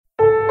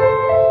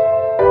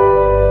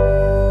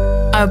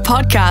A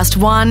Podcast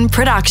One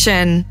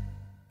production.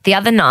 The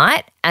other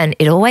night, and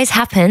it always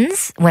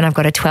happens when I've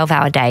got a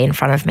 12-hour day in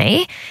front of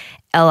me,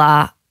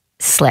 Ella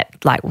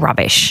slept like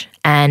rubbish.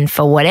 And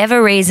for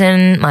whatever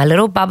reason, my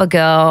little bubba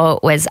girl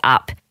was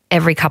up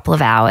every couple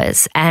of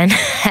hours. And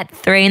at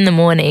 3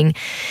 a.m,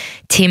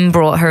 Tim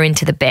brought her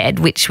into the bed,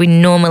 which we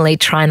normally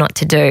try not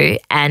to do.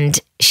 And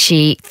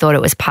she thought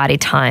it was party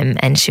time,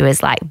 and she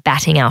was like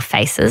batting our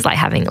faces,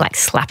 like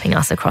slapping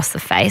us across the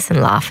face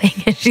and laughing.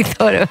 And she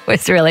thought it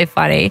was really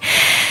funny.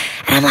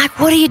 And I'm like,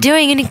 what are you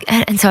doing?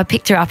 And so I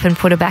picked her up and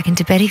put her back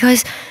into bed. He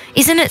goes,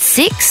 isn't it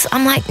 6?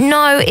 I'm like,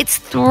 no, it's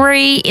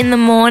 3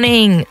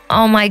 a.m.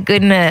 Oh my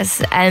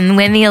goodness. And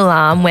when the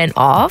alarm went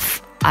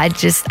off, I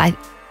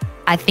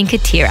think a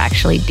tear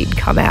actually did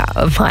come out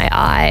of my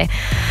eye.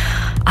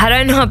 I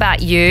don't know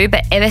about you,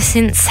 but ever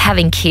since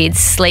having kids,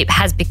 sleep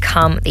has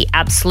become the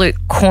absolute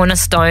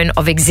cornerstone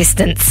of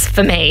existence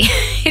for me.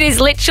 It is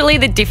literally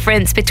the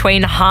difference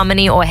between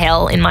harmony or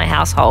hell in my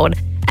household.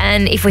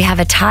 And if we have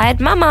a tired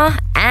mama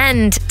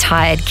and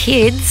tired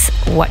kids,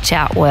 watch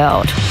out,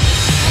 world.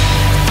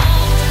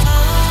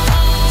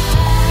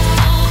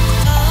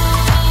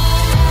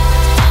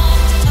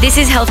 This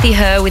is Healthy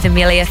Her with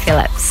Amelia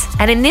Phillips.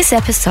 And in this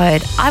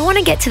episode, I want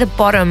to get to the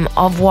bottom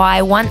of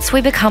why once we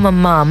become a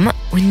mum,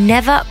 we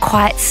never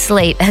quite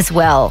sleep as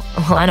well.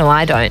 Well, I know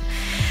I don't.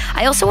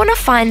 I also want to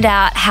find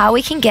out how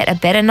we can get a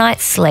better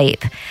night's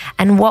sleep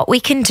and what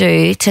we can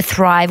do to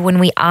thrive when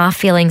we are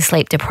feeling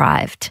sleep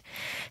deprived.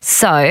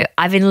 So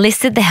I've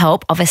enlisted the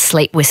help of a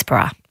sleep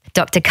whisperer.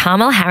 Dr.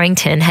 Carmel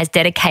Harrington has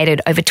dedicated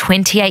over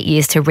 28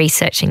 years to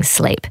researching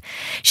sleep.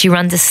 She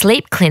runs a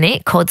sleep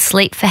clinic called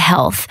Sleep for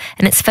Health,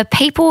 and it's for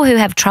people who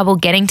have trouble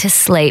getting to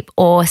sleep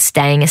or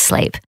staying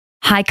asleep.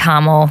 Hi,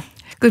 Carmel.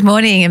 Good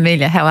morning,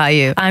 Amelia. How are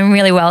you? I'm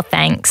really well,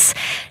 thanks.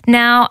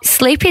 Now,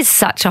 sleep is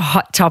such a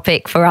hot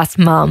topic for us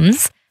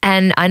mums,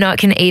 and I know it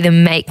can either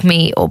make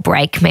me or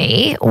break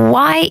me.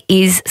 Why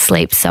is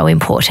sleep so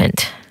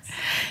important?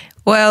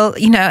 Well,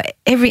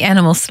 every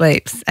animal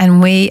sleeps,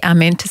 and we are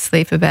meant to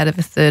sleep about a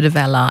third of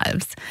our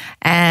lives.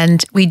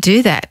 And we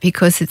do that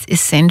because it's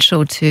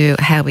essential to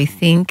how we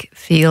think,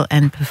 feel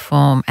and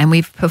perform. And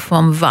we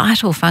perform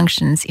vital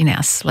functions in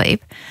our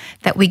sleep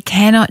that we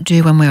cannot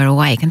do when we're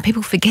awake. And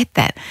people forget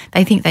that.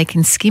 They think they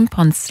can skimp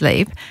on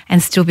sleep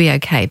and still be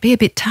okay, be a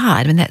bit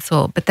tired, and that's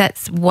all. But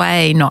that's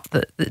way not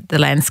the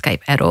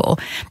landscape at all,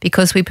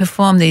 because we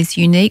perform these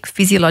unique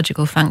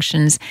physiological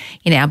functions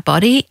in our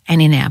body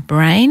and in our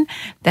brain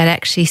that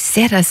actually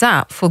set us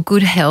up for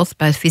good health,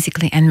 both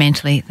physically and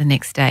mentally the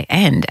next day,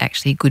 and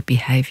actually good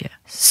behaviour.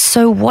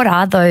 So what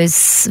are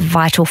those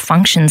vital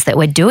functions that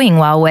we're doing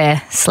while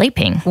we're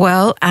sleeping?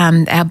 Well,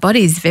 our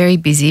body is very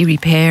busy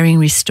repairing,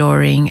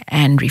 restoring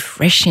and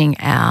refreshing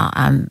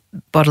our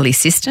bodily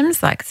systems,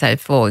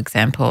 for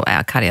example,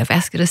 our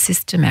cardiovascular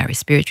system, our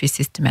respiratory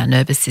system, our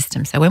nervous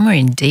system. So when we're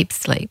in deep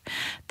sleep,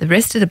 the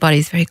rest of the body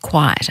is very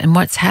quiet, and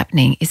what's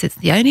happening is it's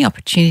the only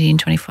opportunity in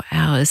 24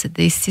 hours that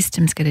these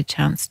systems get a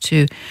chance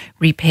to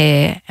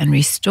repair and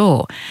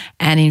restore.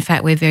 And in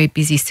fact, we're very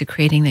busy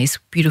secreting these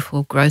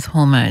beautiful growth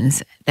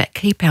hormones that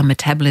keep our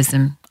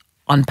metabolism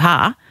on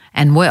par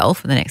and well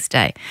for the next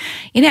day.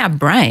 In our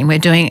brain, we're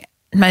doing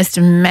most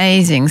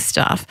amazing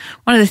stuff.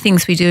 One of the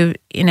things we do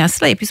in our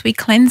sleep is we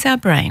cleanse our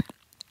brain.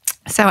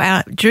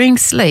 So during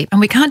sleep,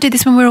 and we can't do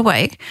this when we're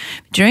awake,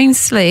 during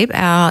sleep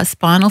our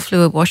spinal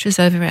fluid washes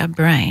over our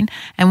brain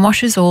and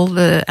washes all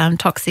the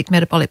toxic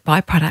metabolic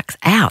byproducts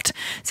out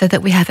so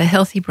that we have a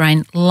healthy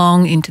brain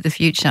long into the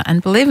future.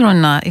 And believe it or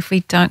not, if we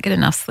don't get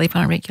enough sleep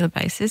on a regular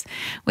basis,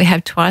 we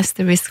have twice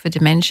the risk for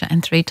dementia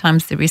and 3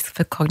 times the risk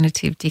for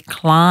cognitive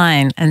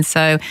decline. And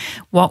so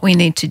what we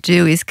need to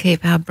do is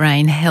keep our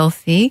brain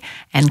healthy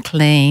and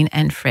clean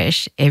and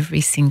fresh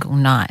every single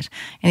night.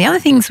 And the other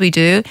things we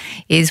do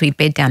is we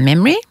bed down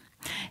memory.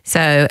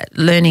 So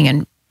learning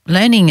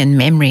and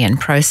memory and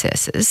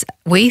processes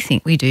we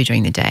think we do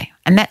during the day.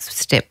 And that's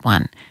step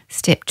 1.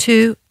 Step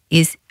 2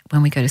 is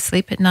when we go to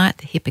sleep at night,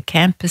 the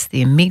hippocampus,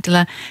 the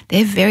amygdala,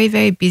 they're very,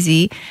 very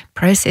busy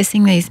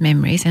processing these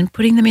memories and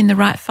putting them in the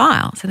right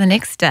file. So the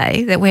next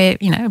day that we're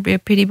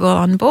pretty well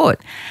on board.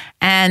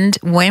 And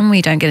when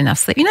we don't get enough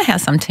sleep, you know how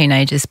some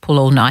teenagers pull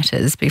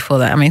all-nighters before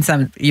that? I mean,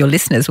 some of your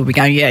listeners will be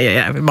going,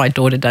 yeah, my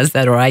daughter does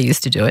that, or I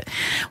used to do it.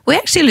 We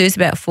actually lose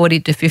about 40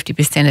 to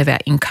 50% of our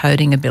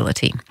encoding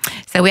ability.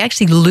 So we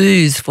actually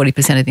lose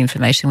 40% of the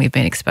information we've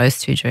been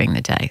exposed to during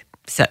the day.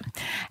 So,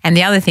 and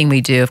the other thing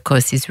we do, of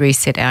course, is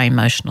reset our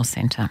emotional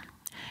centre.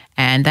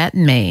 And that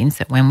means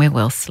that when we're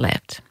well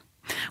slept,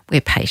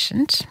 we're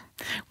patient,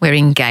 we're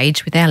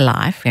engaged with our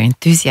life, we're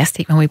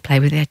enthusiastic when we play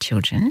with our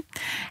children.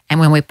 And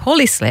when we're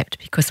poorly slept,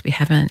 because we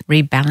haven't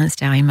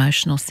rebalanced our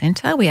emotional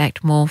centre, we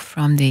act more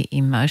from the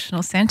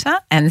emotional centre.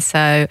 And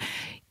so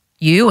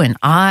you and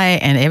I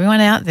and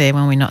everyone out there,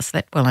 when we're not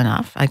slept well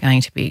enough, are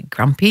going to be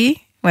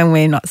grumpy. When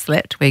we're not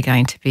slept, we're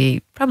going to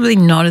be probably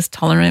not as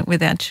tolerant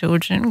with our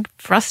children,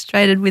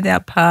 frustrated with our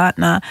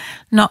partner,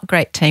 not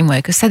great team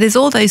workers. So there's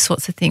all those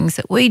sorts of things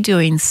that we do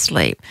in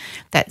sleep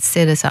that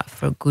set us up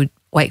for a good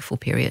wakeful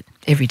period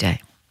every day.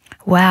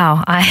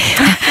 Wow.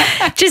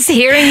 I just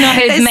hearing those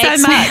There's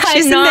makes so much, me, I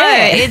isn't know,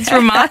 there? it's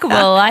remarkable.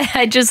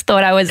 I just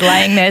thought I was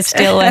laying there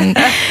still and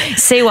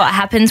see what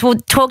happens. Well,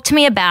 talk to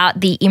me about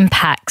the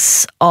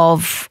impacts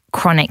of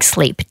chronic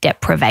sleep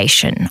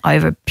deprivation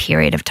over a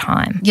period of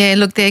time. Yeah,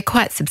 look, they're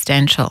quite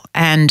substantial,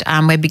 and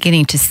we're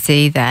beginning to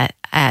see that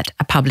at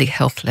a public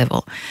health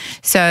level.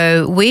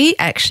 So we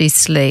actually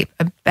sleep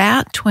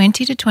about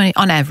 20 to 20,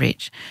 on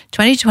average,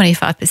 20 to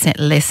 25%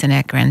 less than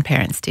our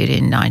grandparents did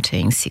in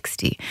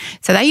 1960.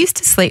 So they used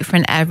to sleep for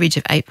an average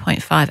of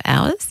 8.5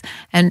 hours,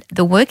 and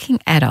the working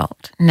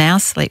adult now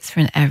sleeps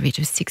for an average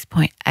of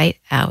 6.8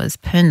 hours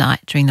per night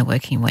during the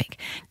working week.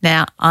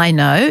 Now, I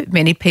know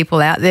many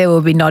people out there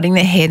will be nodding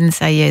their head and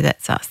say, yeah,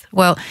 that's us.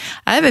 Well,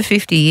 over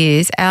 50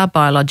 years, our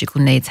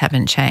biological needs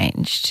haven't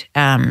changed,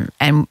 and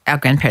our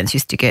grandparents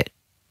used to get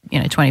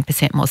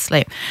 20% more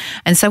sleep.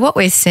 And so what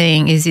we're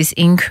seeing is this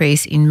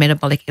increase in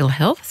metabolic ill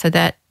health. So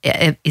that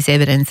is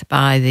evidenced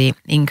by the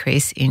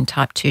increase in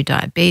type 2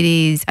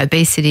 diabetes,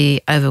 obesity,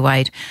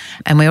 overweight.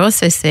 And we're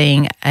also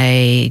seeing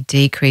a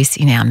decrease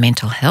in our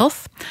mental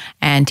health.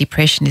 And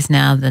depression is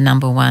now the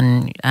number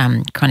one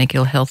chronic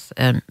ill health,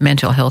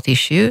 mental health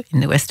issue in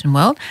the Western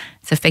world.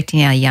 It's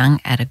affecting our young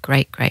at a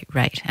great, great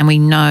rate. And we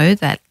know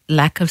that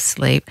lack of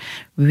sleep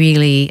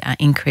really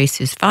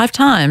increases 5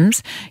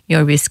 times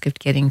your risk of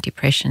getting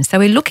depression. So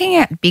we're looking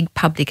at big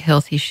public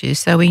health issues.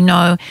 So we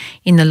know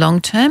in the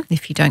long term,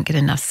 if you don't get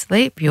enough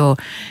sleep, you're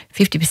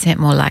 50%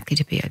 more likely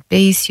to be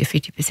obese, you're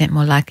 50%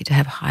 more likely to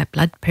have high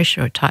blood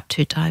pressure or type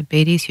 2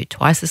 diabetes, you're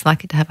twice as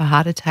likely to have a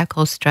heart attack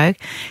or stroke,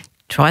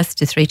 twice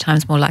to 3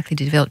 times more likely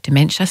to develop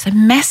dementia. So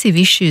massive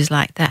issues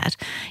like that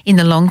in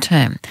the long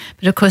term.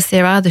 But of course,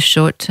 there are the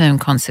short-term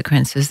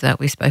consequences that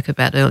we spoke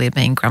about earlier,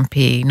 being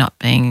grumpy, not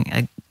being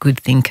a good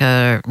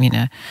thinker,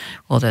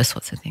 all those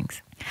sorts of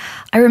things.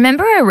 I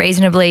remember a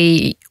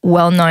reasonably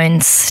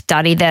well-known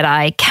study that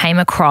I came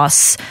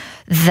across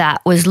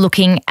that was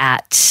looking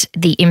at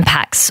the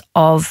impacts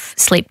of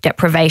sleep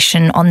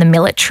deprivation on the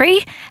military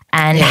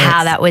and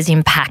how that was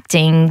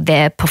impacting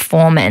their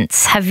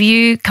performance. Have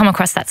you come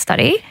across that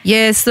study?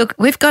 Yes, look,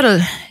 we've got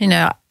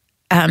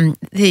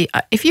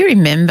if you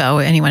remember,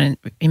 or anyone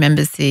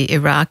remembers the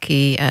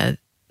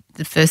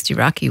first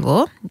Iraqi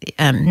war.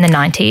 In the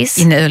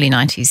 90s? In the early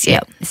 90s, yeah.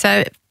 Yep.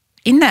 So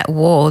in that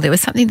war, there was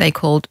something they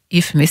called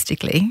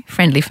euphemistically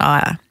friendly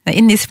fire. Now,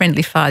 in this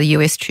friendly fire, the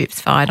US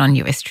troops fired on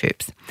US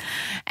troops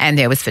and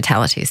there was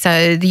fatality.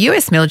 So the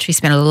US military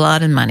spent a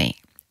lot of money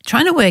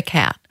trying to work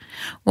out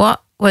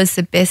what was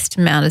the best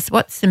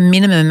what's the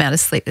minimum amount of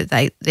sleep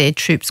that their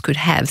troops could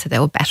have so they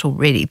were battle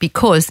ready,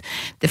 because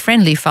the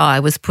friendly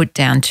fire was put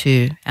down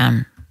to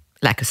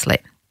lack of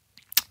sleep.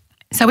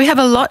 So we have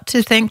a lot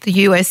to thank the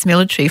US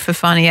military for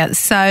finding out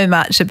so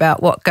much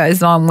about what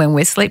goes on when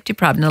we're sleep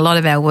deprived, and a lot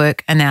of our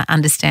work and our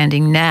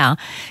understanding now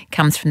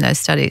comes from those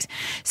studies.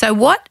 So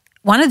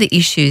one of the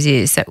issues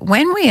is that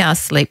when we are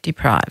sleep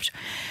deprived,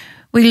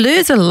 we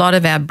lose a lot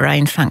of our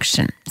brain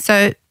function.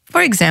 So,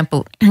 for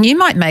example, you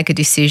might make a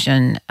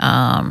decision,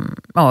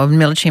 or the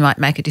military might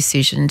make a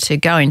decision to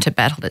go into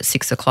battle at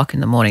 6 o'clock in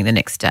the morning the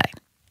next day.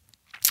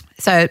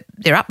 So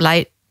they're up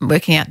late,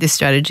 working out this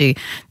strategy.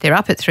 They're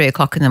up at 3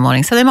 o'clock in the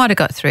morning, so they might have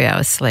got 3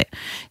 hours sleep.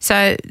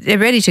 So they're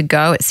ready to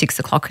go at 6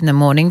 o'clock in the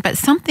morning, but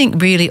something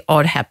really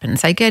odd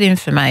happens. They get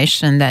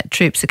information that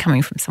troops are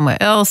coming from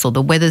somewhere else, or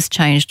the weather's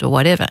changed, or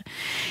whatever.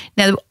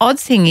 Now, the odd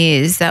thing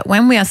is that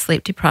when we are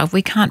sleep deprived,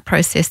 we can't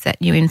process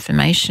that new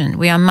information.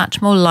 We are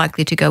much more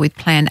likely to go with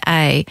plan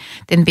A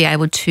than be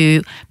able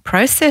to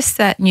process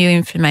that new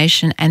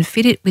information and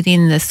fit it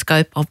within the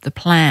scope of the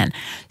plan.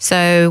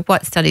 So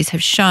what studies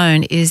have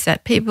shown is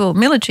that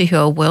military who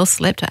are well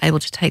slept are able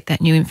to take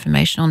that new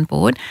information on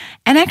board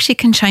and actually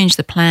can change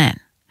the plan.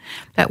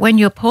 But when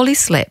you're poorly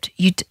slept,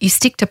 you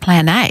stick to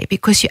plan A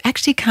because you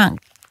actually can't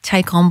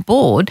take on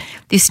board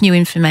this new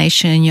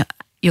information.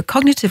 You're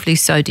cognitively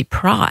so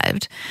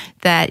deprived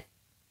that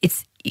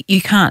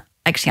you can't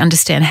actually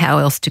understand how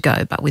else to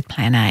go but with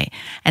plan A.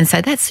 And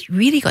so that's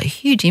really got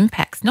huge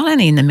impacts, not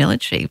only in the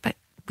military, but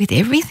with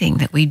everything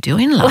that we do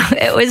in life.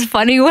 It was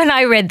funny when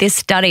I read this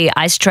study,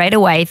 I straight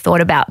away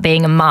thought about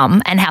being a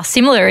mum and how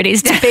similar it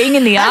is to being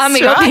in the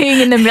army or being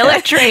in the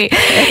military,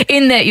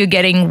 in that you're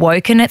getting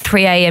woken at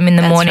 3 a.m. in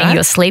the morning,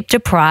 you're sleep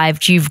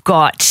deprived, you've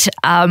got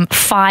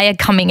fire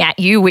coming at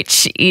you,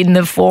 which in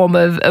the form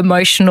of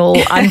emotional,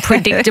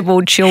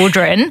 unpredictable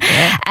children,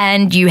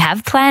 and you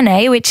have plan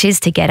A, which is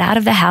to get out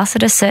of the house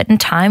at a certain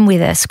time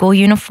with a school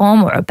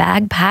uniform or a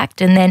bag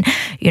packed, and then,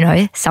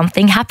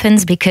 something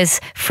happens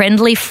because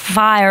friendly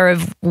fire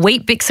of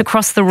Wheat Bix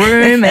across the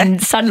room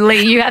and suddenly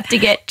you have to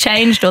get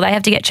changed or they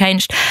have to get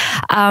changed.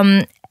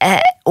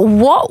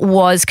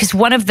 because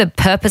one of the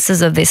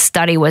purposes of this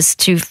study was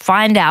to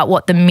find out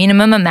what the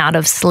minimum amount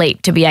of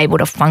sleep to be able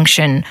to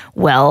function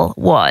well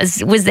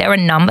was. Was there a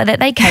number that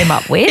they came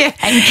up with? Yeah.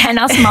 And can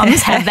us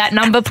mums have that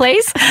number,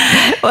 please?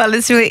 Well,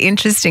 it's really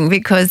interesting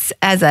because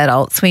as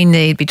adults, we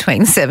need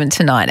between 7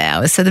 to 9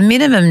 hours. So the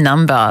minimum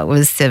number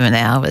was 7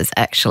 hours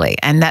actually,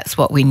 and that's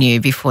what we knew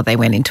before they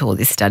went into all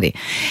this study.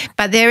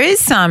 But there is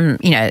some,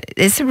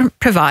 there's some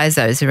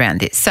provisos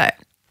around this. So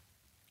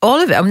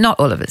not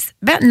all of us,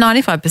 about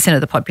 95%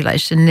 of the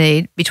population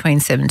need between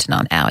 7 to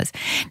 9 hours.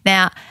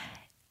 Now,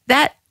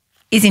 that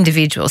is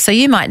individual. So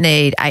you might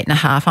need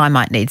 8.5, I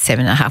might need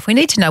 7.5. We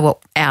need to know what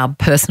our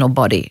personal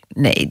body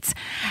needs.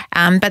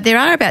 But there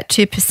are about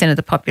 2% of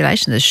the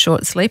population that's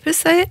short sleepers,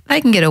 so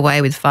they can get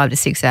away with 5 to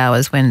 6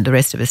 hours when the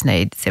rest of us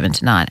need 7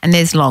 to 9. And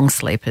there's long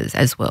sleepers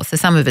as well. So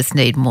some of us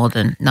need more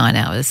than 9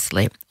 hours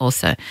sleep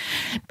also.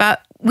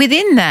 But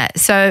within that,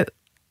 so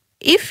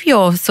if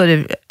you're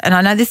and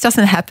I know this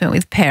doesn't happen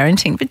with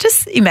parenting, but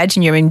just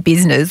imagine you're in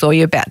business or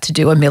you're about to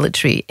do a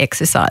military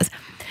exercise.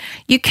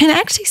 You can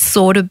actually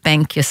sort of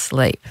bank your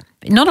sleep.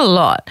 Not a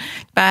lot,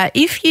 but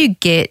if you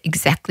get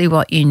exactly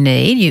what you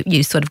need,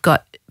 you sort of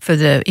got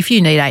if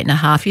you need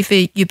 8.5,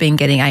 if you've been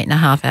getting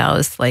 8.5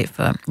 hours sleep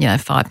for,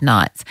 5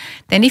 nights,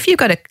 then if you've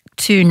got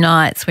 2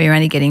 nights where you're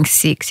only getting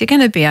 6, you're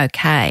going to be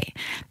okay.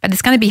 But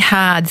it's going to be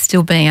hard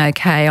still being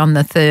okay on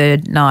the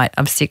third night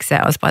of 6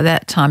 hours. By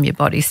that time, your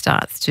body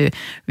starts to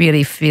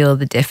really feel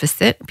the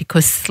deficit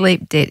because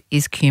sleep debt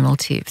is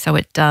cumulative. So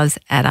it does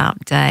add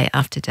up day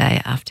after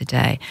day after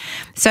day.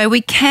 So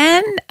we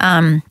can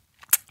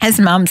as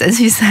mums,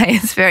 as you say,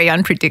 it's very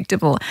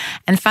unpredictable.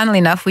 And funnily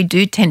enough, we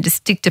do tend to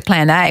stick to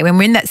plan A. When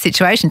we're in that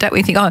situation, don't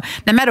we think,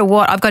 no matter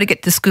what, I've got to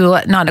get to school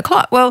at 9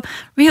 o'clock. Well,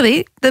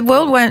 really, the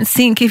world won't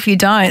sink if you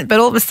don't. But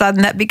all of a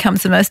sudden, that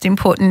becomes the most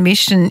important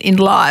mission in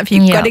life.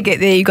 You've got to get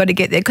there, you've got to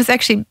get there. Because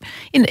actually,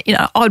 in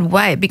an odd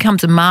way, it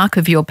becomes a mark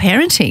of your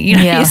parenting. You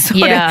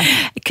sort of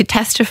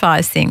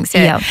catastrophize things.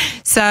 Yeah.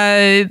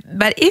 So,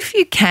 but if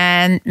you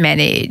can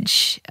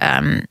manage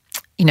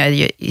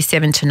your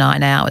 7 to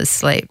 9 hours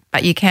sleep,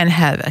 but you can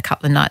have a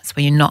couple of nights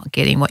where you're not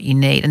getting what you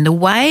need. And the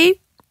way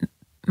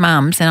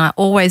mums, and I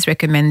always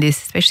recommend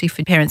this, especially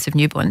for parents of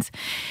newborns,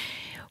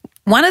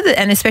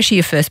 and especially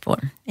your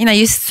firstborn,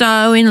 you're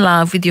so in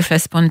love with your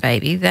firstborn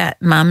baby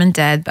that mum and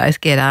dad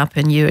both get up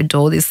and you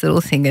adore this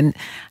little thing. And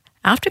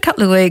after a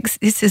couple of weeks,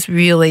 this is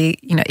really,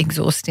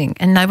 exhausting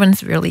and no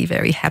one's really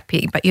very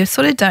happy, but you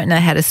sort of don't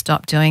know how to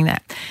stop doing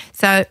that.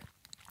 So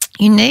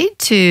you need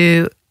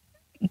to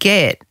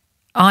get,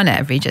 on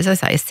average, as I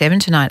say, 7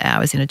 to 9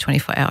 hours in a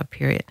 24-hour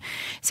period.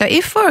 So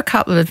if for a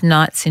couple of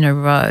nights in a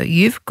row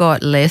you've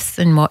got less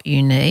than what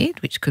you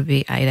need, which could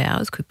be 8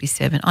 hours, could be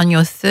 7, on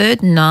your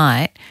third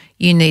night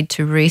you need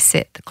to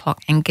reset the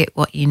clock and get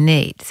what you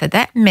need. So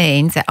that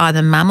means that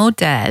either mum or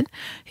dad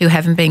who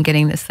haven't been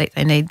getting the sleep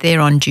they need,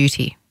 they're on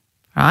duty.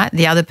 Right?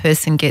 The other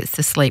person gets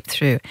to sleep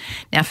through.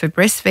 Now, for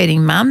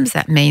breastfeeding mums,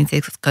 that means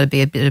there's got to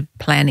be a bit of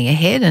planning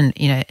ahead and,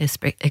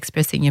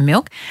 expressing your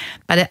milk.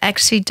 But it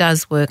actually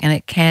does work and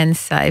it can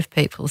save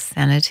people's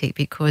sanity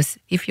because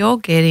if you're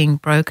getting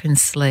broken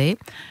sleep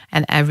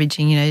and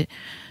averaging,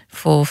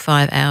 4 or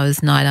 5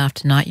 hours night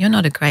after night, you're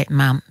not a great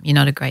mum. You're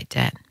not a great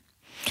dad.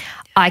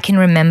 I can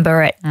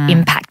remember it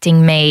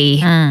impacting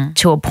me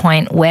to a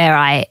point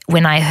where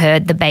when I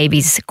heard the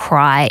babies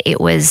cry, it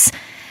was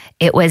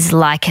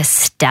like a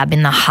stab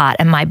in the heart,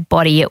 and my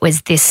body, it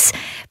was this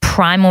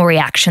primal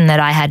reaction that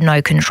I had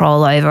no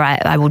control over.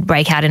 I would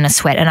break out in a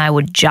sweat and I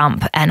would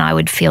jump and I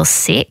would feel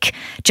sick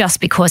just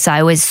because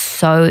I was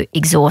so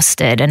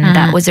exhausted, and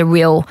that was a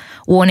real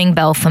warning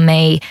bell for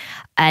me.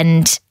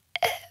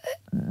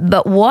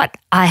 But what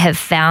I have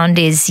found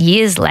is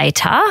years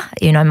later,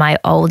 my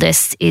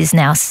oldest is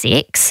now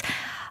 6,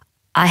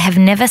 I have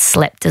never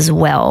slept as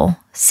well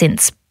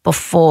since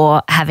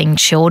before having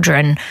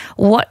children.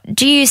 What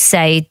do you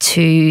say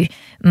to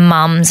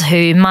mums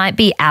who might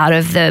be out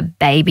of the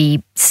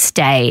baby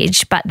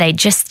stage, but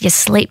your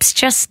sleep's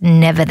just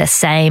never the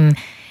same?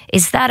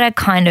 Is that a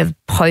kind of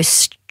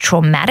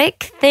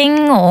post-traumatic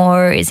thing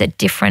or is it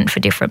different for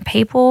different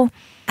people?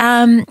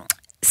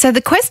 So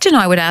the question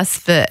I would ask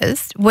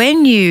first,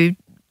 when you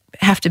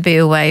have to be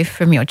away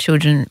from your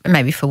children,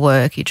 maybe for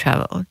work, you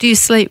travel, do you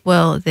sleep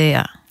well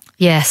there?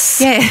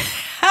 Yes. Yeah.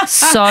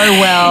 So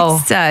well.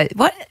 So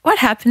what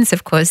happens,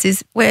 of course,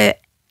 is we're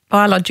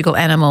biological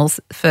animals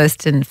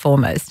first and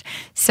foremost.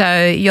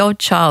 So your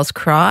child's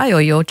cry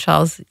or your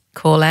child's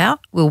call out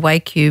will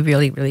wake you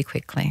really, really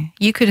quickly.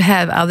 You could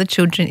have other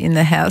children in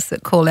the house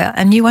that call out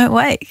and you won't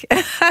wake.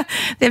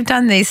 They've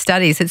done these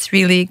studies. It's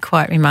really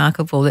quite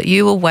remarkable that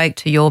you will wake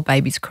to your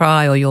baby's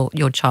cry or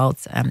your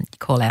child's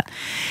call out.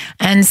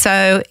 And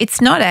so it's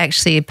not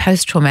actually a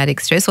post-traumatic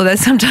stress, although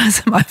sometimes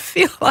it might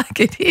feel like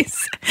it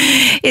is.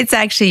 It's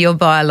actually your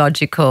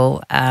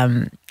biological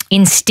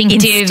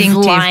instinctive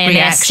lioness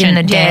reaction in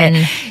the den.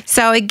 Yeah.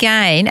 So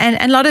again, and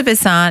a lot of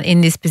us aren't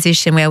in this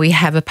position where we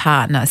have a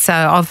partner. So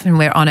often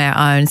we're on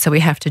our own, so we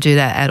have to do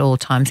that at all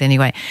times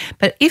anyway.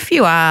 But if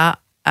you are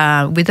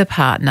with a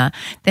partner,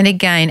 then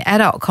again,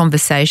 adult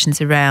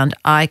conversations around,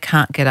 I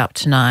can't get up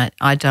tonight,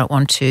 I don't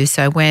want to.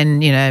 So when,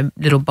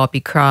 little Bobby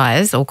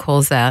cries or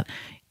calls out,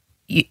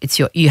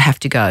 you have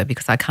to go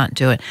because I can't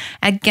do it.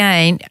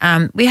 Again,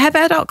 we have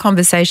adult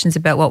conversations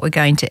about what we're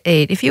going to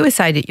eat. If you would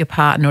say to your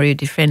partner or your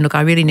dear friend, look,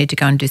 I really need to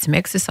go and do some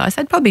exercise,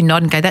 they'd probably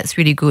nod and go, that's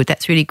really good,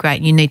 that's really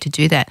great, you need to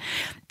do that.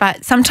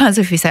 But sometimes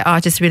if you say,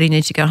 I just really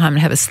need to go home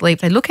and have a sleep,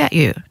 they look at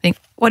you, think,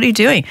 what are you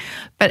doing?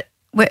 But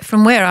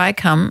from where I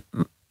come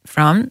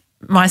from,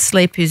 my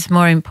sleep is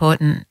more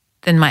important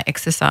than my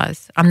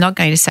exercise. I'm not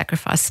going to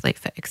sacrifice sleep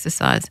for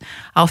exercise.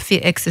 I'll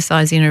fit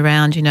exercise in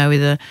around, you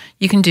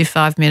can do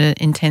 5-minute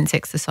intense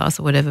exercise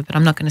or whatever, but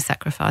I'm not going to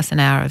sacrifice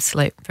an hour of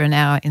sleep for an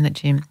hour in the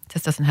gym. It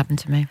just doesn't happen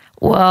to me.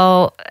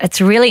 Well,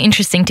 it's really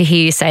interesting to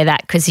hear you say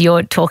that because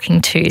you're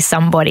talking to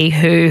somebody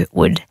who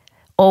would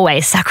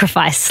always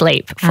sacrifice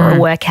sleep for a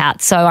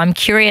workout. So I'm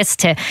curious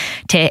to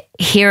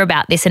hear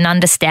about this and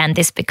understand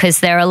this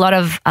because there are a lot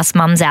of us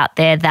mums out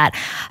there that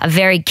are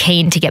very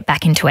keen to get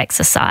back into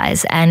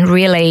exercise, and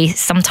really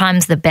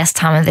sometimes the best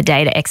time of the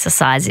day to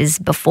exercise is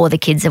before the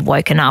kids have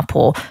woken up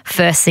or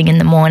first thing in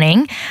the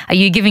morning. Are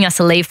you giving us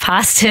a leave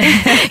pass to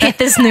hit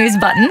the snooze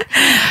button?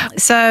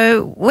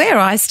 So where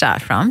I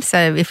start from,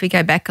 so if we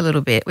go back a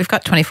little bit, we've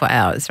got 24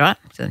 hours, right?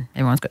 So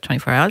everyone's got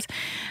 24 hours.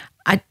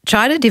 I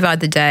try to divide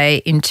the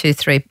day into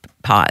 3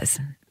 pies.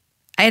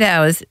 8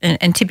 hours,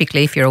 and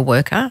typically if you're a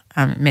worker,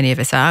 many of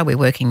us are, we're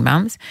working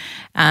mums,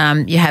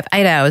 you have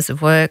 8 hours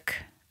of work,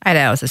 8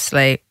 hours of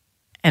sleep,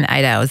 and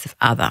 8 hours of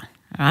other,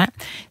 right?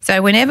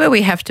 So whenever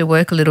we have to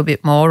work a little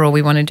bit more or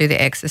we want to do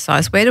the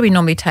exercise, where do we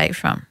normally take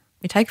from?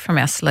 We take from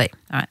our sleep,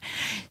 right?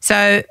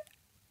 So,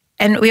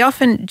 and we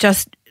often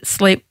just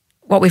sleep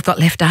what we've got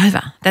left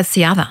over. That's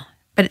the other.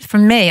 But for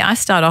me, I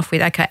start off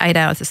with, 8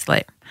 hours of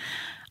sleep.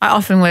 I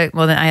often work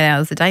more than 8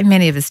 hours a day.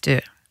 Many of us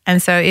do. And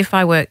so if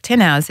I work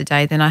 10 hours a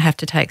day, then I have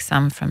to take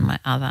some from my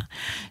other.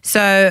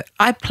 So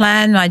I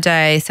plan my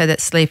day so that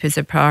sleep is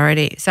a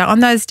priority. So on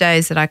those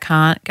days that I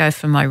can't go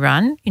for my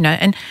run,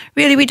 and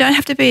really we don't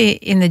have to be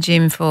in the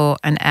gym for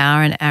an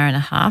hour and a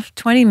half,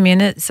 20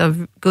 minutes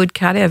of good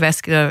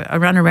cardiovascular, a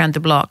run around the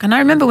block. And I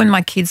remember when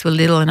my kids were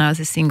little and I was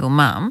a single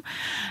mum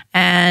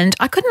and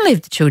I couldn't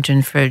leave the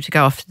children to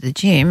go off to the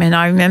gym. And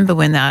I remember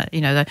when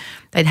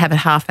they'd have a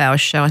half-hour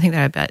show. I think they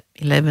were about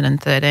 11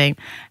 and 13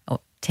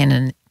 or 10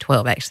 and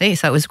 12 actually.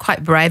 So it was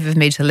quite brave of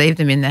me to leave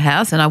them in the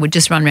house, and I would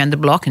just run around the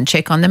block and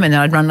check on them, and then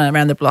I'd run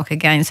around the block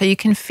again. So you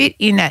can fit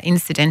in that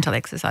incidental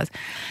exercise.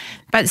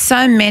 But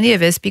so many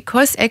of us,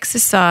 because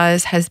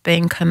exercise has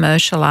been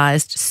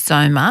commercialised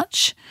so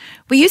much,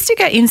 we used to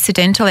get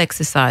incidental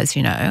exercise,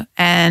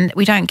 and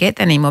we don't get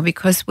that anymore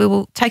because we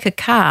will take a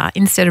car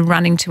instead of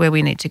running to where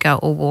we need to go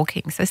or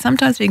walking. So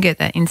sometimes we get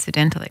that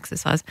incidental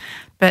exercise.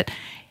 But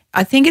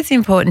I think it's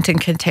important to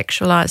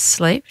contextualise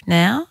sleep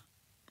now.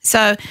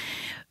 So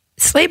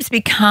sleep's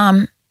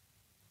become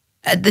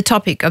the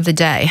topic of the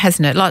day,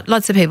 hasn't it?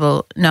 Lots of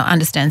people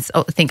understand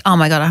or think, oh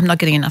my God, I'm not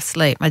getting enough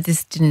sleep. I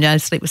just didn't know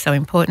sleep was so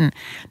important.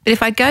 But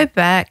if I go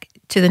back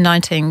to the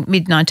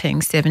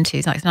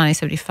mid-1970s, like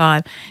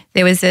 1975,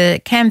 there was a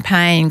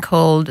campaign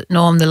called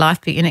Norm, the Life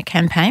Big In It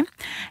campaign,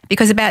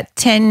 because about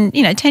 10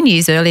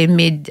 years earlier,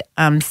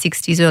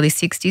 mid-60s, early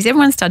 60s,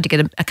 everyone started to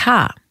get a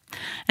car.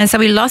 And so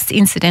we lost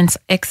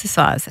incidental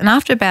exercise. And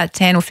after about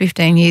 10 or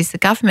 15 years, the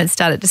government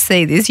started to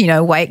see this,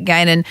 weight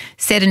gain and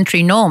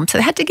sedentary norm. So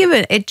they had to give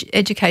an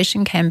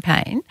education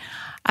campaign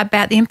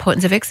about the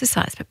importance of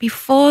exercise. But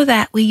before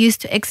that, we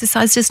used to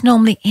exercise just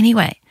normally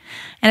anyway.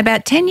 And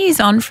about 10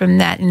 years on from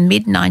that, in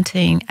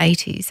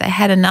mid-1980s, they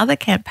had another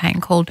campaign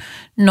called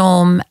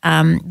Norm,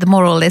 the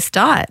More or Less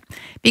Diet,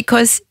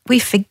 because we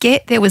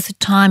forget there was a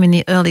time in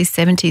the early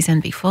 70s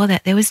and before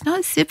that, there was no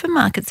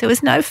supermarkets, there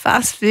was no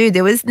fast food,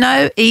 there was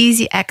no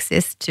easy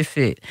access to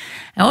food.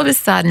 And all of a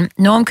sudden,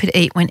 Norm could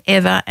eat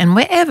whenever and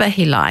wherever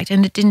he liked,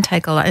 and it didn't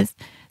take a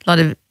lot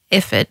of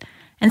effort.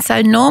 And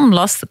so Norm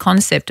lost the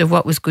concept of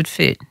what was good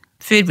food.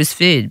 Food was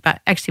food, but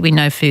actually we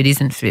know food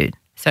isn't food.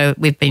 So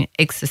we've been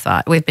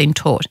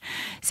taught.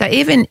 So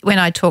even when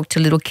I talk to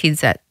little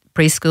kids at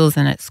preschools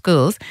and at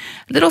schools,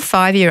 little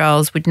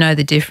 5-year-olds would know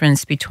the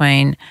difference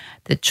between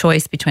the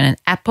choice between an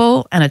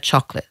apple and a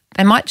chocolate.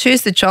 They might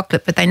choose the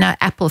chocolate, but they know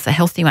apple's a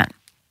healthy one.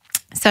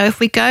 So if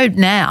we go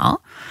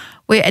now,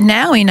 we're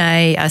now in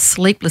a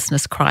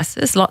sleeplessness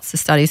crisis. Lots of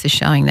studies are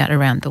showing that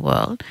around the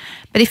world.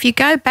 But if you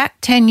go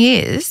back 10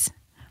 years,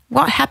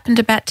 what happened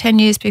about 10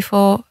 years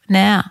before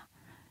now?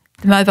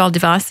 The mobile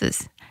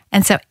devices.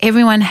 And so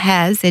everyone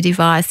has their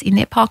device in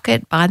their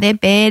pocket, by their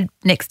bed,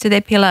 next to their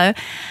pillow.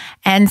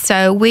 And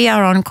so we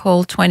are on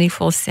call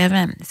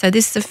 24/7. So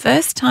this is the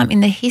first time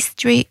in the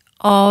history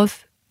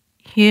of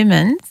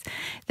humans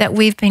that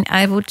we've been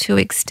able to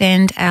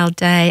extend our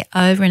day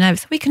over and over.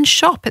 So we can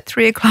shop at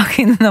 3 o'clock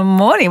in the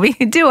morning. We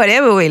can do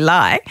whatever we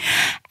like.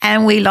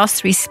 And we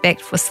lost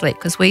respect for sleep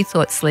because we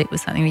thought sleep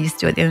was something we used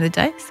to do at the end of the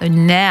day. So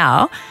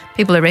now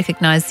people are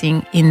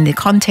recognising in the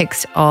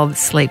context of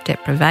sleep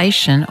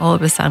deprivation, all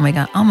of a sudden we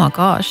go, oh my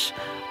gosh,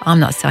 I'm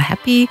not so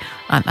happy,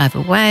 I'm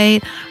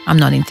overweight, I'm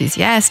not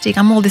enthusiastic,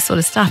 I'm all this sort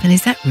of stuff. And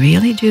is that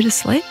really due to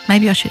sleep?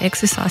 Maybe I should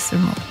exercise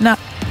some more. No,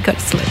 go to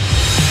sleep.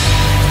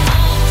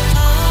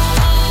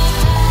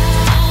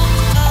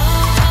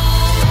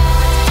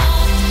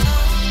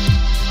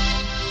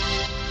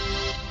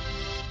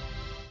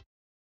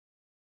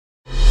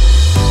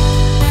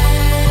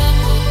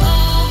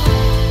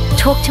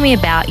 Talk to me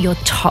about your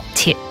top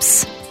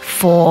tips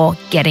for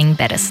getting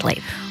better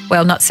sleep.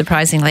 Well, not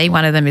surprisingly,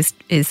 one of them is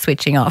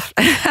switching off.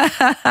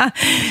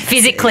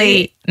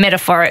 Physically,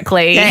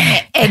 metaphorically.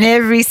 In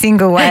every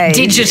single way.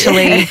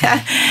 Digitally.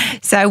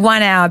 So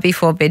 1 hour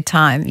before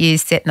bedtime, you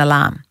set an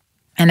alarm.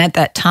 And at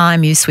that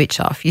time, you switch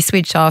off. You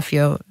switch off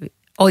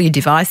all your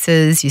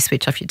devices, you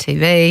switch off your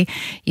TV,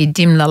 you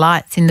dim the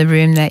lights in the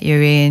room that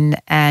you're in,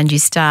 and you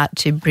start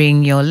to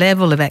bring your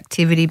level of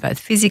activity, both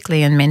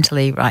physically and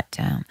mentally, right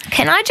down.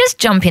 Can I just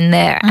jump in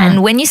there?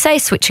 And when you say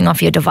switching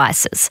off your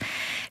devices,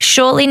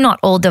 surely not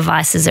all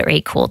devices are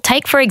equal.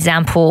 Take, for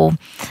example,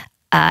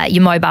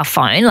 your mobile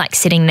phone, like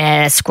sitting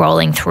there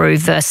scrolling through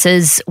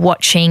versus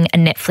watching a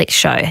Netflix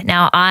show.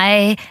 Now,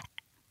 I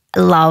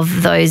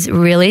love those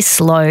really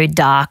slow,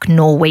 dark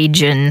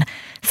Norwegian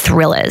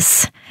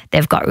thrillers.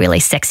 They've got really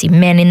sexy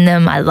men in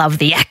them. I love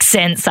the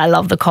accents. I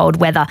love the cold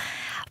weather.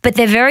 But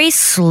they're very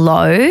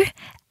slow,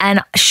 and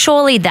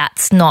surely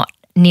that's not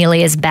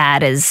nearly as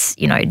bad as,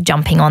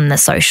 jumping on the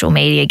social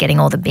media, getting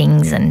all the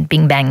bings and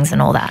bing bangs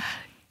and all that.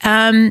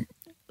 Well,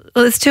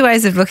 there's two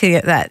ways of looking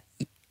at that.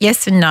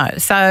 Yes and no.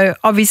 So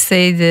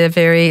obviously the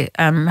very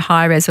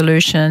high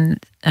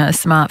resolution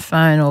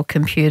smartphone or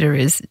computer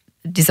is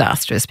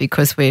disastrous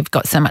because we've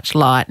got so much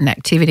light and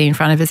activity in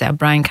front of us, our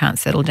brain can't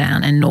settle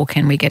down, and nor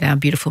can we get our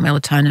beautiful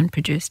melatonin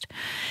produced.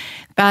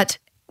 But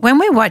when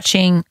we're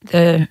watching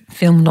the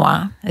film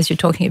noir, as you're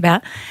talking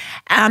about,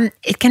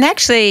 it can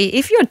actually,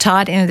 if you're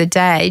tired at the end of the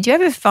day, do you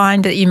ever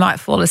find that you might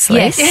fall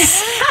asleep?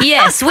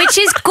 Yes, which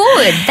is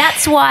good.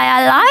 That's why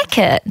I like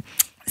it.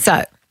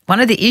 So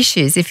one of the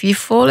issues, if you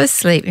fall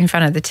asleep in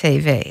front of the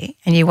TV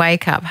and you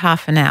wake up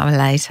half an hour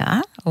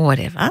later or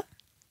whatever,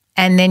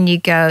 and then you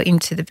go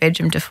into the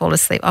bedroom to fall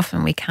asleep,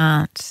 often we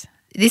can't.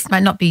 This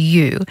might not be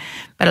you,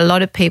 but a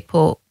lot of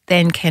people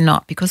then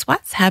cannot, because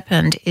what's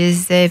happened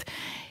is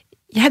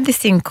you have this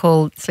thing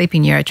called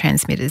sleeping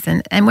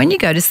neurotransmitters, and when you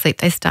go to sleep,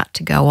 they start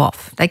to go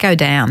off. They go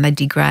down, they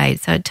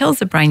degrade. So it tells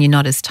the brain you're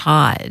not as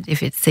tired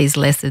if it sees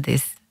less of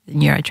this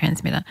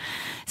neurotransmitter.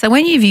 So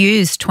when you've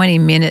used 20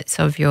 minutes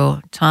of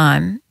your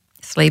time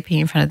sleeping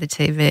in front of the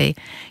TV,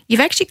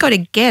 you've actually got to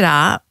get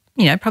up,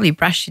 probably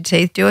brush your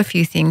teeth, do a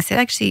few things that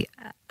actually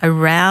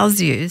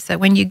arouse you. So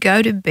when you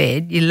go to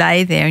bed, you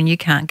lay there and you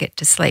can't get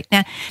to sleep.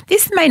 Now,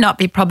 this may not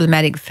be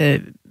problematic for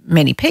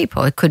many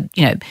people. It could,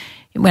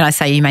 when I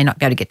say you may not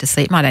be able to get to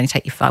sleep, it might only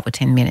take you 5 or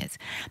 10 minutes.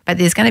 But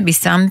there's going to be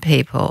some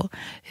people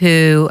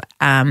who,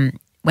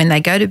 when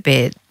they go to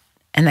bed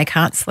and they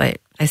can't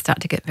sleep, they start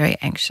to get very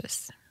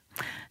anxious.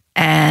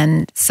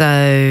 And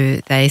so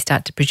they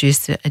start to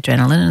produce the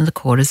adrenaline and the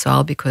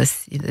cortisol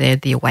because they're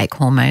the awake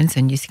hormones,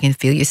 and you can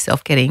feel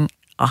yourself getting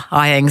a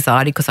high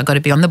anxiety because I've got to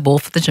be on the ball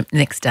for the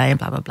next day and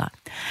blah, blah, blah.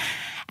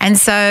 And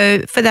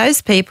so for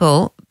those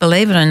people,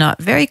 believe it or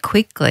not, very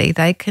quickly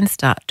they can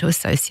start to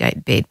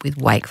associate bed with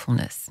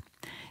wakefulness.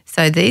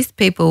 So these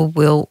people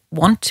will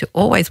want to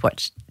always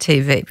watch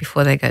TV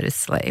before they go to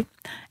sleep,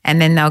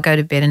 and then they'll go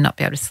to bed and not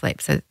be able to sleep.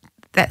 So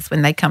that's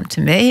when they come to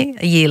me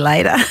a year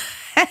later.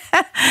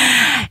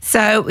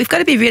 So we've got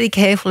to be really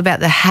careful about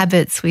the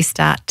habits we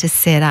start to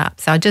set up.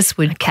 So I just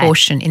would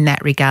caution in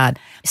that regard.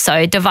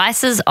 So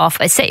devices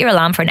off. Set your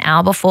alarm for an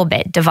hour before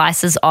bed.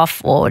 Devices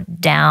off or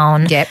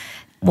down. Yep.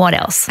 What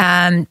else?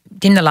 Dim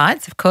the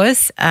lights, of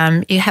course.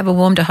 You have a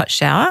warm to hot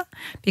shower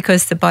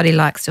because the body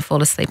likes to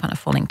fall asleep on a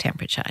falling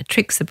temperature. It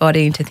tricks the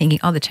body into thinking,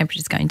 the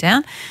temperature's going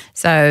down.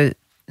 So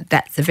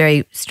that's a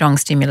very strong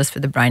stimulus for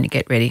the brain to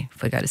get ready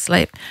before we go to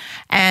sleep.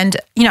 And,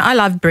 I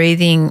love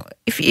breathing.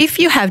 If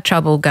you have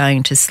trouble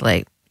going to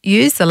sleep,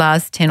 use the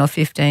last 10 or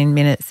 15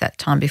 minutes, that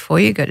time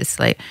before you go to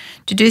sleep,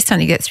 to do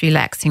something that's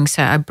relaxing.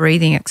 So a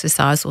breathing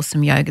exercise or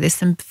some yoga. There's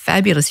some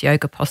fabulous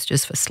yoga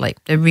postures for sleep.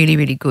 They're really,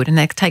 really good, and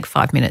they take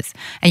 5 minutes.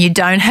 And you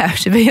don't have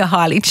to be a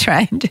highly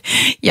trained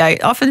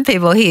yoga. Often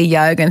people hear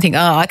yoga and think,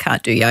 I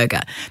can't do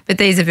yoga. But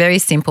these are very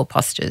simple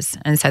postures,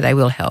 and so they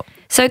will help.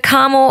 So,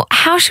 Carmel,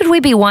 how should we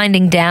be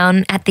winding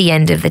down at the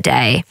end of the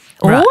day?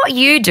 Or what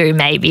you do,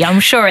 maybe. I'm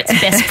sure it's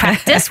best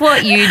practice,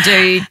 what you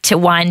do to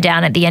wind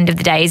down at the end of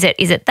the day. Is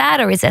it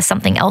that, or is there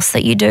something else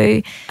that you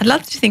do? I'd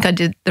love to think I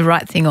did the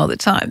right thing all the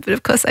time, but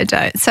of course I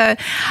don't. So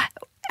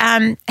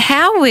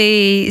how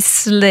we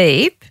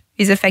sleep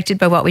is affected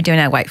by what we do in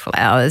our wakeful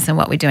hours, and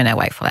what we do in our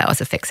wakeful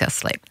hours affects our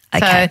sleep.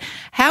 Okay. So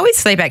how we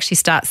sleep actually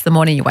starts the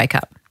morning you wake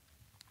up.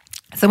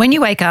 So when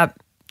you wake up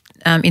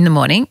in the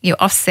morning, you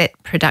offset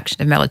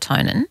production of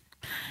melatonin.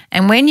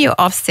 And when you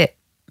offset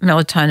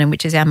melatonin,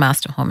 which is our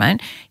master hormone,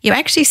 you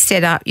actually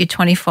set up your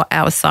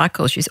 24-hour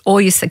cycles,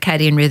 all your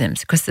circadian rhythms,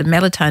 because the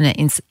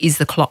melatonin is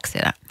the clock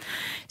setter.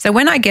 So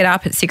when I get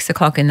up at 6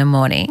 o'clock in the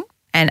morning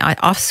and I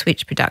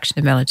off-switch production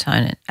of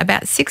melatonin.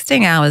 About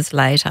 16 hours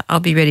later, I'll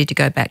be ready to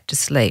go back to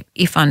sleep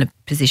if I'm in a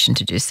position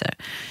to do so.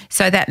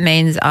 So that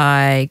means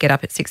I get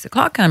up at 6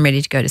 o'clock and I'm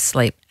ready to go to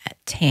sleep at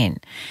 10.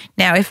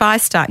 Now, if I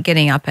start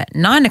getting up at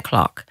 9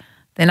 o'clock,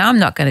 then I'm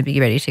not going to be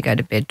ready to go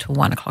to bed till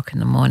 1 o'clock in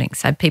the morning.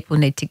 So people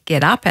need to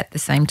get up at the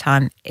same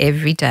time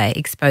every day,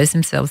 expose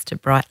themselves to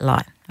bright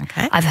light.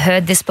 Okay. I've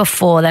heard this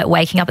before, that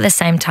waking up at the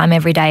same time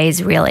every day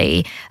is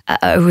really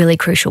a really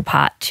crucial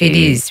part to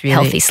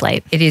healthy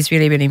sleep. It is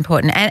really, really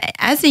important. And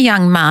as a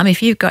young mum,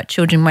 if you've got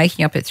children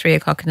waking up at 3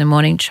 o'clock in the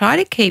morning, try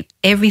to keep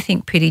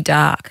everything pretty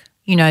dark.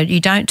 You know, you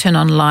don't turn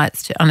on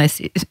lights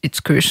unless it's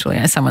crucial,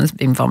 someone's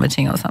been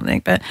vomiting or something.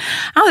 But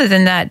other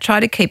than that, try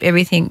to keep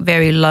everything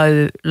very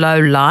low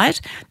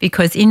light,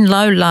 because in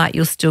low light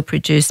you'll still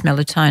produce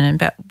melatonin.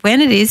 But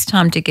when it is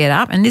time to get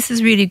up, and this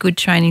is really good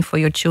training for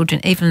your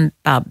children, even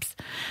bubs,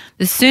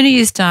 the sooner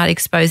you start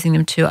exposing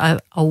them to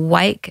a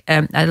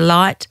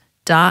light,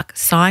 dark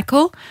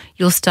cycle,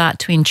 you'll start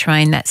to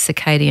entrain that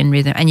circadian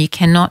rhythm, and you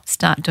cannot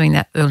start doing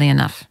that early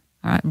enough.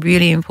 All right,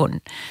 really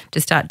important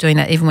to start doing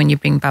that even when you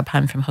bring bub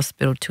home from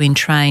hospital, to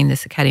entrain the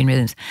circadian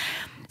rhythms.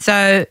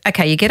 So,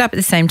 okay, you get up at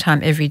the same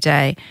time every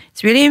day.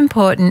 It's really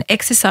important.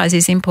 Exercise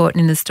is important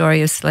in the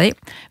story of sleep.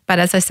 But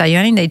as I say, you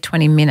only need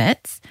 20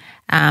 minutes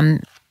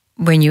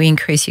when you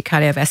increase your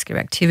cardiovascular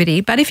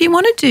activity. But if you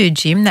want to do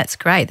gym, that's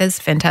great. That's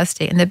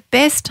fantastic. And the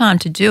best time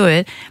to do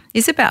it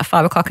is about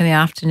 5 o'clock in the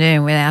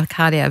afternoon, when our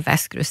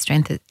cardiovascular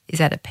strength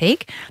is at a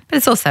peak. But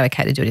it's also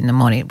okay to do it in the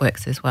morning. It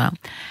works as well.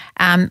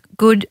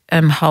 Good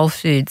whole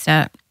foods.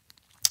 Now,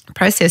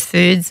 processed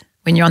foods,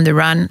 when you're on the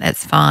run,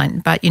 that's fine,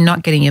 but you're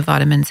not getting your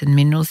vitamins and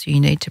minerals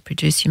you need to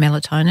produce your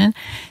melatonin.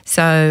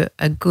 So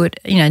a good,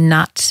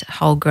 nut,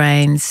 whole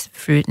grains,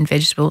 fruit and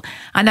vegetable.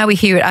 I know we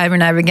hear it over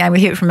and over again. We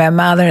hear it from our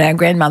mother and our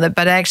grandmother,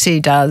 but it actually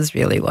does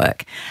really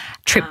work.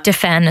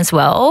 Tryptophan as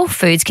well,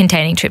 foods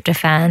containing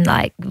tryptophan,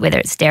 like whether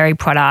it's dairy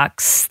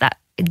products,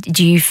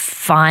 do you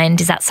find,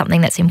 is that something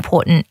that's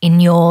important in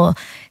your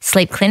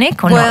sleep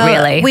clinic or not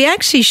really? We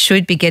actually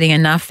should be getting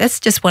enough. That's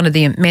just one of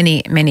the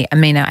many, many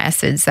amino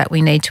acids that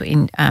we need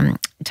to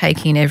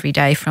take in every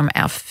day from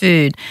our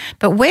food.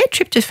 But where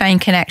tryptophan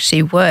can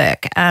actually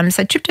work,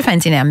 so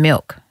tryptophan's in our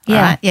milk.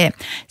 Yeah. Right? Yeah.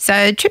 So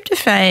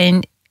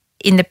tryptophan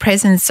in the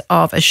presence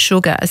of a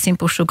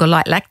simple sugar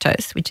like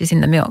lactose, which is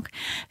in the milk,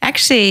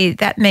 actually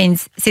that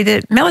means,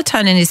 the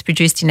melatonin is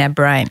produced in our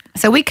brain.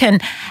 So we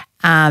can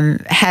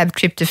have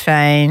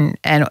tryptophan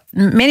and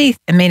many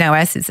amino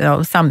acids, or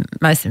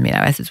most amino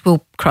acids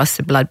will cross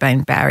the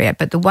blood-brain barrier.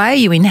 But the way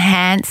you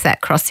enhance that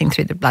crossing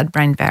through the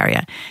blood-brain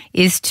barrier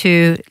is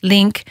to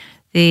link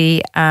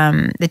the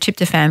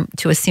tryptophan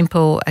to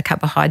a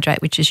carbohydrate,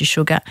 which is your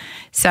sugar.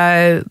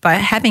 So by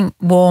having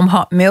warm,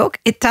 hot milk,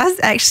 it does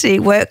actually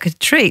work a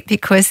treat,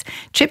 because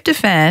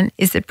tryptophan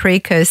is the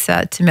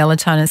precursor to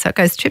melatonin. So it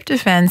goes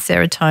tryptophan,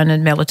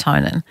 serotonin,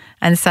 melatonin.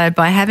 And so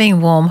by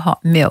having warm,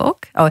 hot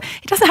milk, or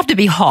it doesn't have to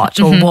be hot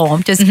or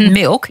warm, just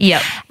milk,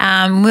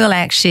 will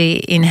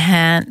actually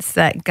enhance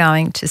that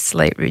going to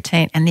sleep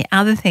routine. And the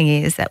other thing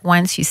is that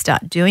once you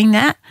start doing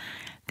that,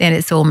 then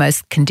it's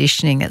almost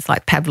conditioning. It's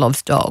like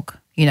Pavlov's dog.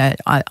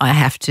 I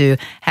have to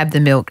have the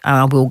milk.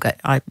 I'm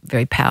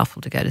very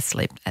powerful to go to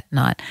sleep at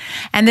night.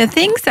 And the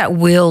things that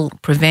will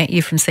prevent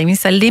you from sleeping,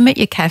 so limit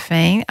your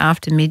caffeine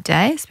after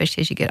midday,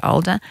 especially as you get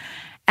older.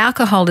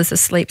 Alcohol is a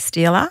sleep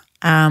stealer.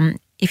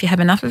 If you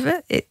have enough of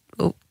it, it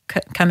will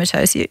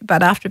comatose you.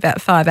 But after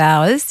about 5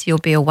 hours, you'll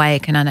be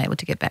awake and unable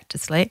to get back to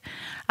sleep.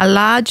 A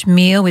large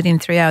meal within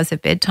 3 hours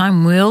of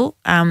bedtime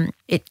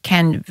it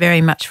can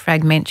very much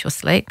fragment your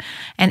sleep,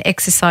 and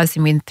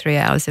exercising within 3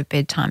 hours of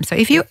bedtime. So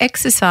if you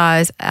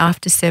exercise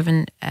after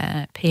 7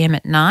 p.m.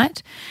 at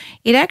night,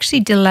 it actually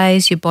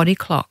delays your body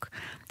clock.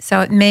 So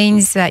it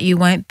means that you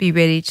won't be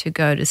ready to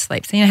go to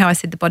sleep. So you know how I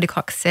said the body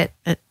clock's set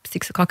at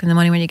 6 o'clock in the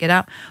morning when you get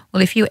up?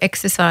 Well, if you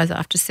exercise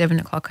after 7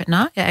 o'clock at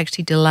night, it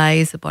actually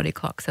delays the body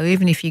clock. So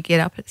even if you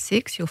get up at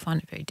 6, you'll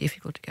find it very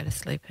difficult to go to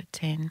sleep at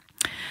 10.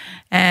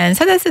 And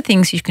so those are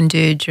things you can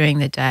do during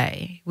the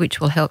day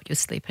which will help you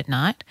sleep at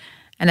night.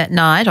 And at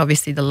night,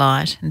 obviously the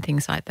light and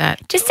things like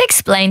that. Just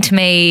explain to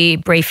me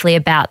briefly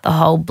about the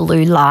whole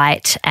blue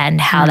light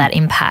and how that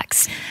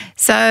impacts.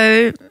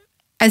 So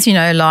as you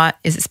know, light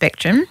is a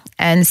spectrum,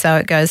 and so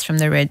it goes from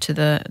the red to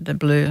the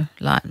blue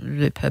light,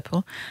 blue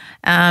purple.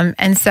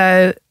 And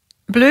so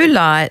blue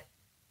light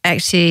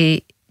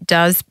actually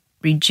does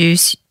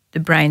reduce the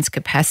brain's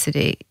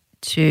capacity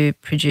to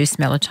produce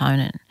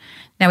melatonin.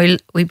 Now,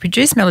 we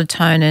produce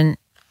melatonin.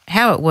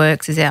 How it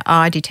works is our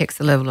eye detects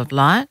the level of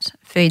light,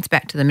 feeds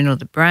back to the middle of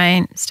the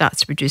brain,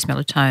 starts to produce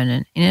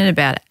melatonin. In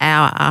about an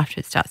hour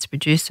after it starts to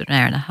produce it, an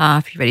hour and a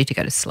half, you're ready to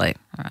go to sleep.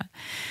 All right.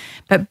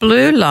 But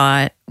blue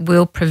light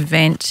will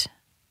prevent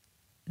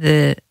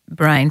the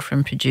brain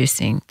from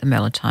producing the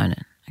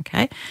melatonin,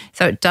 okay?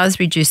 So it does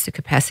reduce the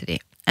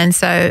capacity. And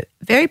so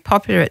very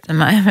popular at the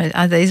moment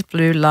are these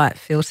blue light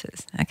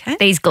filters, okay?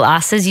 These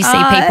glasses you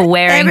see people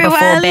wearing before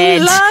bed.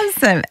 Everyone loves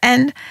them.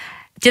 And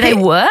do they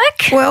work?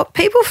 Well,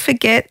 people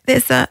forget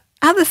there's a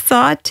other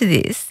side to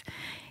this.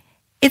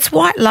 it's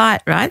white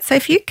light, right? So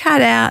if you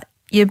cut out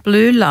your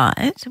blue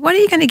light, what are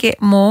you going to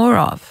get more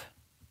of?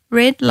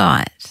 Red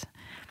light.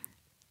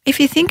 If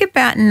you think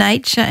about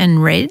nature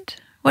and red,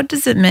 what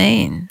does it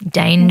mean?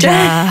 Danger.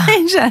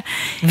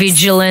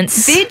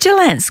 Vigilance.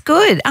 Vigilance.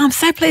 Good. I'm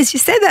so pleased you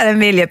said that,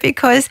 Amelia,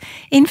 because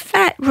in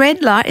fact,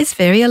 red light is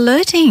very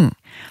alerting.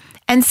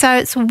 And so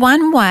it's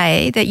one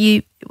way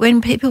that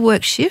when people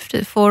work shift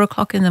at 4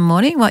 o'clock in the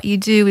morning, what you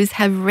do is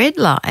have red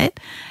light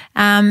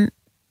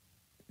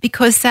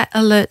because that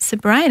alerts the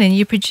brain and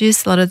you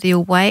produce a lot of the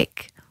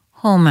awake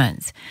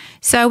hormones.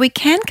 So we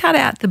can cut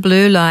out the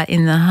blue light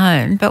in the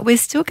home, but we're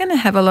still going to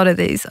have a lot of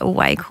these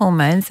awake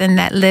hormones and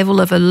that level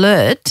of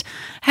alert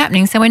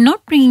happening. So we're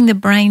not bringing the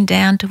brain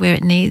down to where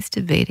it needs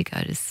to be to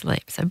go to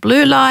sleep. So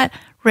blue light,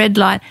 red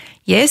light,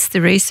 yes, the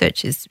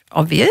research is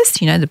obvious.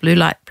 The blue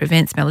light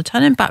prevents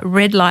melatonin, but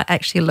red light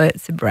actually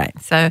alerts the brain.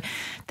 So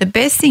the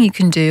best thing you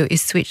can do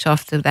is switch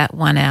off to that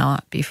 1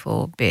 hour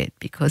before bed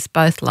because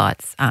both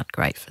lights aren't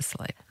great for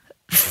sleep.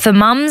 For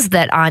mums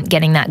that aren't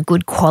getting that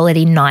good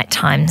quality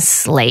nighttime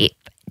sleep,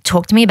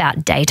 talk to me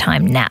about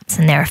daytime naps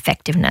and their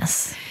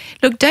effectiveness.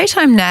 Look,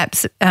 daytime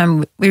naps,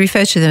 we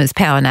refer to them as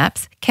power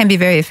naps, can be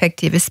very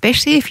effective,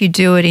 especially if you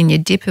do it in your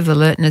dip of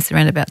alertness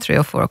around about 3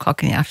 or 4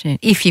 o'clock in the afternoon,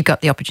 if you've got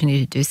the opportunity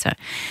to do so.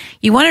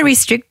 You want to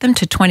restrict them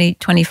to 20,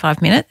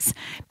 25 minutes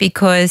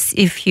because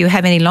if you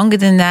have any longer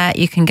than that,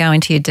 you can go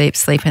into your deep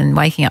sleep and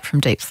waking up from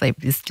deep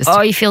sleep is just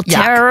you feel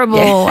yuck. terrible.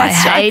 Yeah, I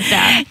hate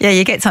that. Yeah,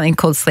 you get something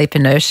called sleep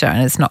inertia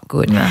and it's not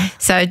good. No.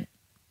 So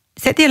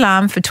set the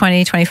alarm for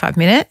 20, 25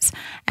 minutes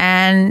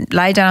and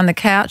lay down on the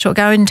couch or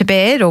go into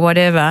bed or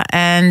whatever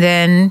and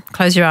then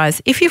close your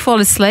eyes. If you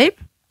fall asleep,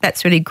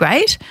 that's really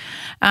great.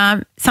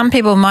 Some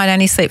people might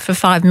only sleep for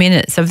 5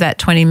 minutes of that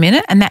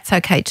 20-minute and that's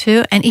okay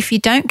too. And if you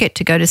don't get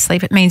to go to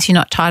sleep, it means you're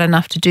not tired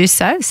enough to do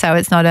so. So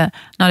it's not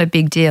a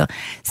big deal.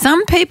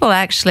 Some people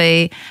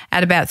actually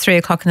at about 3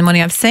 o'clock in the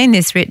morning, I've seen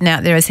this written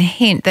out there as a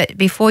hint that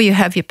before you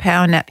have your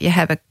power nap, you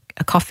have a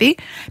coffee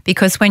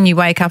because when you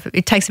wake up,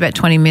 it takes about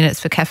 20 minutes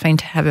for caffeine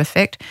to have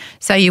effect.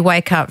 So you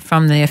wake up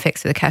from the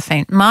effects of the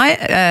caffeine.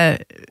 My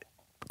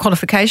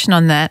qualification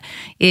on that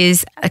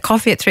is a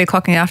coffee at 3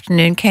 o'clock in the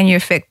afternoon can you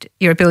affect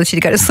your ability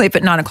to go to sleep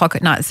at 9 o'clock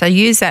at night. So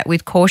use that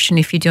with caution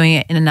if you're doing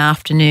it in an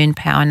afternoon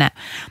power nap.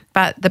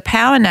 But the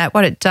power nap,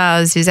 what it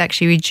does is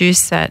actually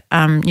reduce that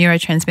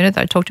neurotransmitter that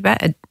I talked about,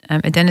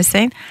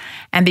 adenosine.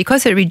 And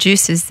because it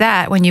reduces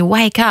that, when you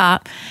wake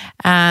up,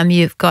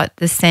 you've got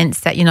the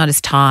sense that you're not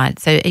as tired.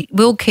 So it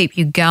will keep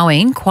you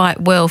going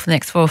quite well for the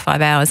next 4 or 5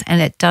 hours,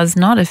 and it does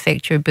not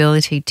affect your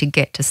ability to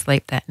get to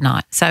sleep that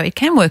night. So it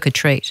can work a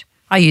treat.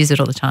 I use it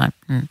all the time.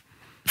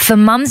 For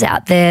mums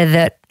out there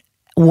that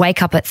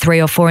wake up at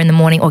 3 or 4 in the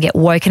morning or get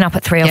woken up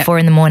at 3 or 4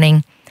 in the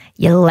morning,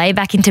 you lay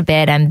back into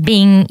bed and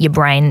bing, your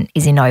brain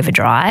is in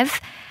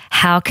overdrive.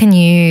 How can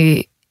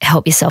you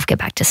help yourself get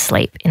back to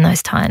sleep in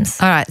those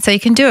times? All right. So you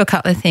can do a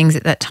couple of things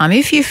at that time.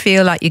 If you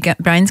feel like your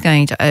brain's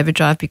going into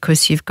overdrive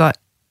because you've got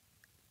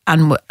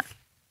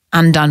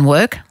undone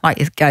work,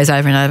 like it goes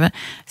over and over,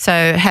 so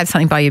have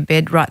something by your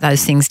bed, write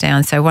those things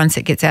down. So once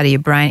it gets out of your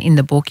brain, in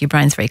the book, your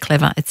brain's very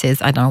clever. It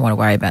says, I don't want to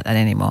worry about that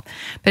anymore.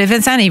 But if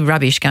it's only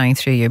rubbish going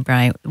through your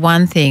brain,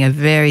 one thing, a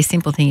very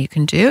simple thing you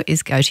can do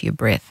is go to your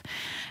breath.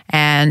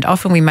 And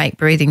often we make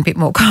breathing a bit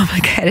more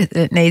complicated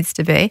than it needs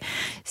to be.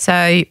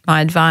 So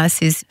my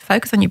advice is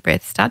focus on your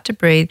breath. Start to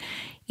breathe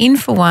in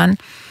for 1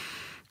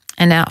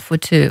 and out for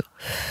 2.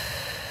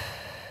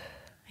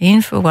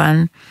 In for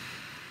 1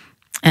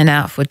 and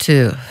out for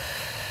 2.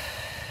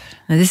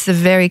 Now, this is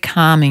a very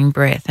calming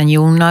breath, and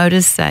you'll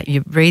notice that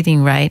your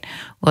breathing rate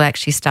will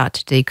actually start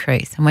to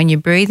decrease. And when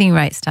your breathing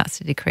rate starts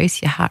to decrease,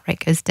 your heart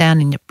rate goes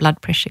down and your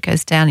blood pressure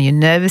goes down and your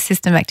nervous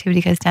system activity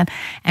goes down,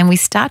 and we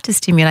start to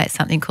stimulate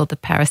something called the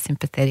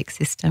parasympathetic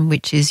system,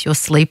 which is your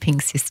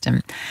sleeping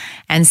system.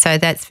 And so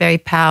that's a very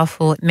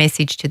powerful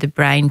message to the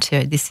brain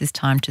to this is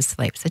time to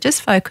sleep. So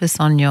just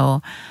focus on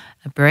your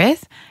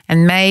breath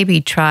and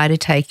maybe try to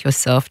take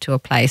yourself to a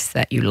place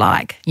that you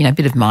like. A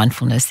bit of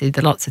mindfulness. There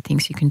are lots of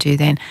things you can do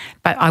then.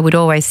 But I would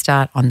always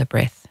start on the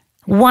breath.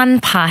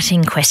 One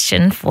parting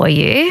question for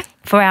you,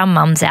 for our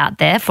mums out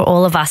there, for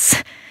all of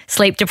us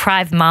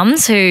sleep-deprived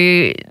mums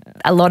who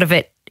a lot of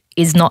it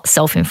is not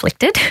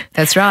self-inflicted.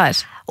 That's right.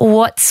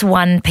 What's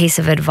one piece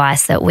of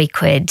advice that we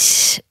could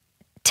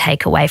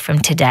take away from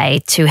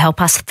today to help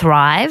us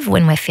thrive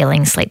when we're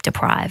feeling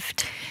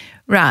sleep-deprived?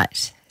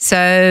 Right.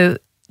 So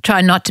try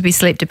not to be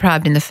sleep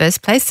deprived in the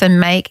first place. So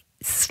make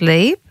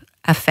sleep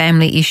a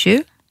family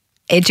issue.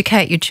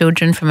 Educate your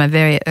children from a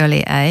very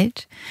early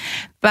age.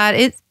 But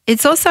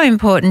it's also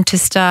important to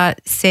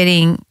start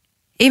setting,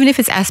 even if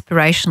it's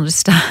aspirational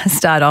to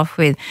start off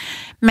with,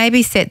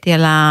 maybe set the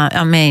alarm.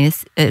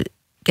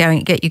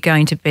 Get you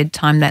going to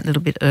bedtime that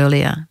little bit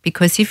earlier,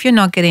 because if you're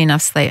not getting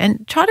enough sleep,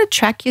 and try to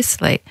track your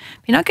sleep.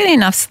 If you're not getting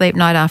enough sleep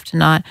night after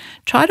night,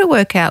 try to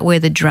work out where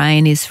the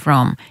drain is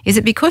from. Is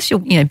it because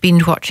you're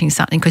binge watching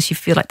something because you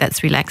feel like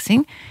that's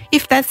relaxing?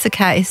 If that's the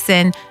case,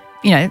 then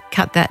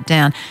cut that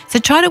down. So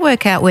try to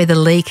work out where the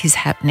leak is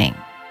happening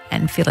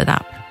and fill it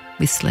up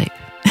with sleep.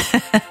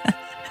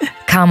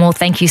 Carmel,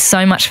 thank you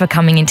so much for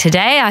coming in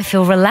today. I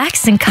feel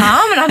relaxed and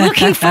calm, and I'm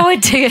looking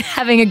forward to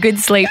having a good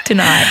sleep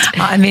tonight.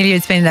 Amelia,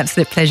 it's been an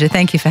absolute pleasure.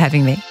 Thank you for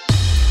having me.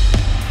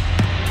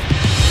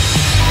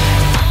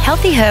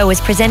 Healthy Her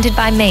was presented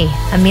by me,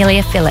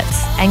 Amelia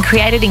Phillips, and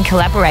created in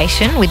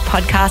collaboration with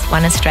Podcast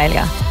One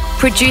Australia.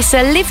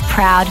 Producer Liv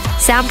Proud,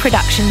 sound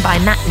production by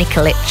Matt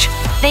Nikolic,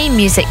 theme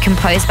music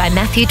composed by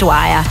Matthew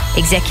Dwyer,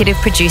 executive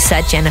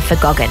producer Jennifer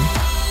Goggin.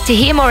 To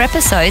hear more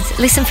episodes,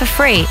 listen for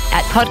free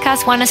at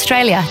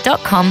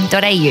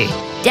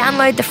podcastoneaustralia.com.au.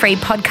 Download the free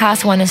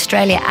Podcast One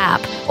Australia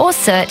app or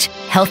search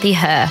Healthy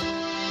Her.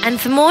 And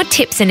for more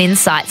tips and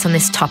insights on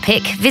this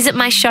topic, visit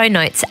my show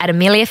notes at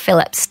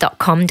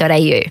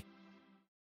ameliaphillips.com.au.